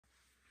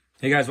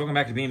Hey guys, welcome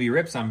back to B&B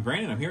Rips. I'm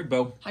Brandon. I'm here with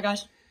Bo. Hi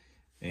guys.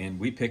 And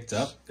we picked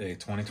up a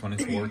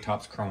 2024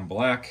 Topps Chrome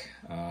Black.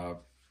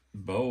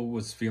 Bo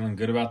was feeling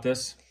good about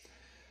this.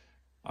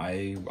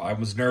 I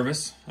was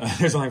nervous.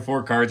 There's only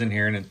 4 cards in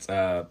here, and it's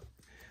about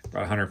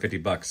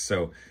 $150.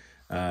 So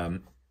you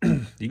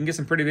can get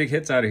some pretty big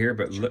hits out of here.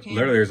 But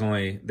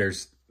literally,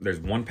 there's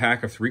one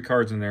pack of 3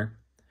 cards in there.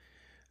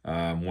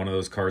 One of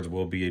those cards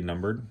will be a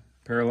numbered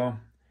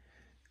parallel,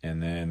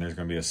 and then there's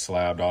going to be a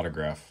slabbed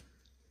autograph.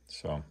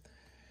 So.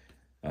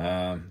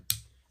 I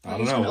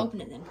don't know. Open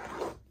it then.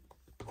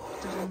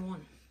 There's only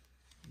one.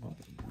 Well,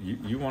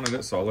 you wanted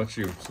it, so I'll let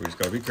you. So we just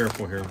gotta be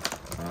careful here.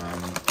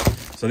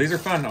 So these are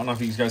fun. I don't know if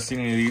you guys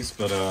seen any of these,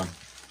 but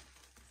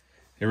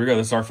here we go.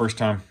 This is our first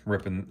time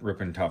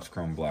ripping Topps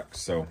Chrome Black.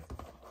 So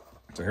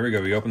here we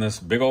go. We open this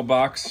big old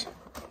box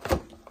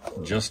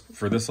just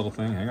for this little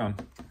thing. Hang on.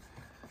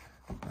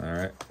 All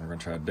right, we're gonna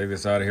try to dig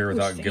this out of here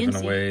without giving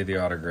away the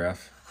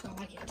autograph. I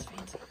like it. It's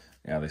fancy.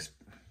 Yeah,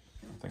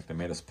 I think they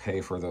made us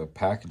pay for the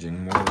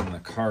packaging more than the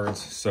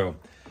cards. So I'm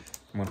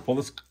going to pull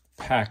this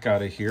pack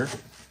out of here.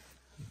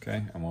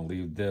 Okay, I'm going to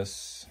leave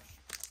this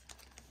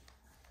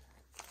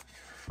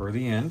for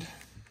the end.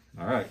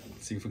 All right,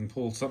 let's see if we can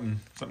pull something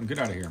good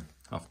out of here.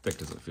 How thick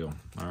does it feel?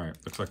 All right,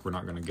 looks like we're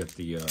not going to get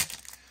the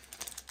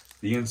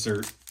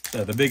insert,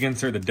 the big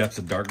insert, the Depths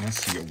of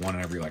Darkness. You get one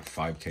in every like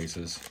 5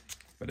 cases,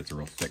 but it's a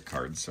real thick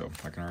card, so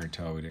I can already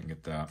tell we didn't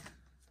get that.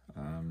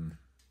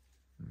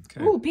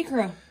 Okay. Ooh,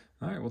 Picro.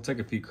 All right, we'll take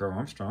a Pete Crow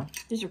Armstrong.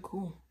 These are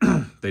cool.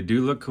 They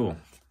do look cool.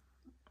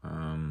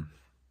 So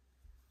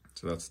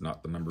that's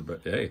not the number,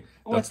 but hey,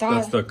 that's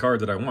the card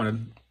that I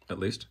wanted, at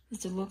least.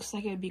 It looks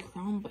like it would be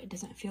chrome, but it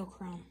doesn't feel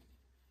chrome.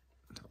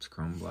 Topps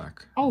Chrome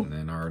Black. Oh. And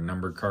then our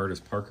numbered card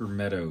is Parker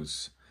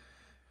Meadows.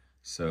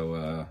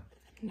 So,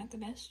 not the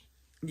best.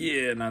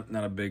 Yeah, not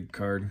a big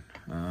card.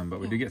 But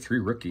we did get 3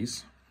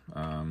 rookies.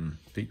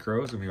 Pete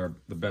Crow is going to be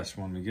the best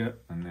one we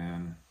get. And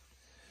then,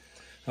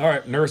 all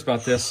right, nervous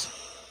about this.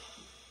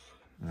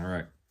 All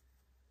right,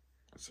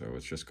 so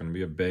it's just going to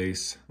be a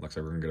base. Looks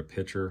like we're going to get a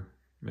pitcher,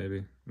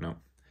 maybe. No.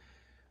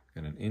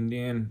 Got an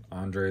Indian,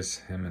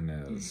 Andres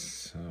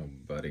Jimenez. Oh,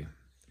 buddy.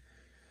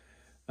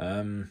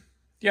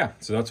 Yeah,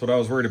 so that's what I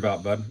was worried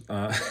about, bud.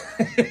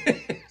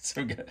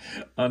 So we got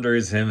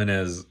Andres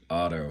Jimenez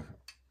auto.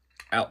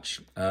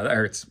 Ouch. That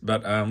hurts.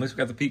 But at least we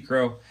got the Pete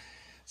Crow.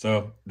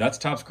 So that's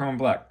Topps Chrome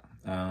Black.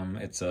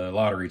 It's a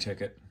lottery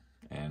ticket,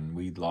 and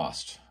we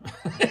lost.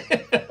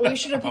 We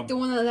should have picked the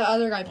one that the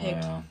other guy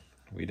picked.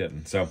 We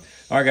didn't. So,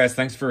 all right, guys,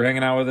 thanks for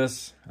hanging out with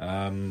us.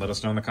 Let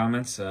us know in the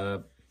comments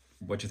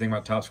what you think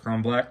about Topps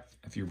Chrome Black.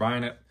 If you're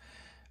buying it,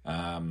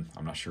 I'm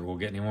not sure we'll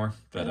get any more,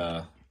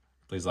 but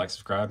please like,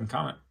 subscribe, and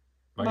comment.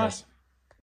 Bye, guys.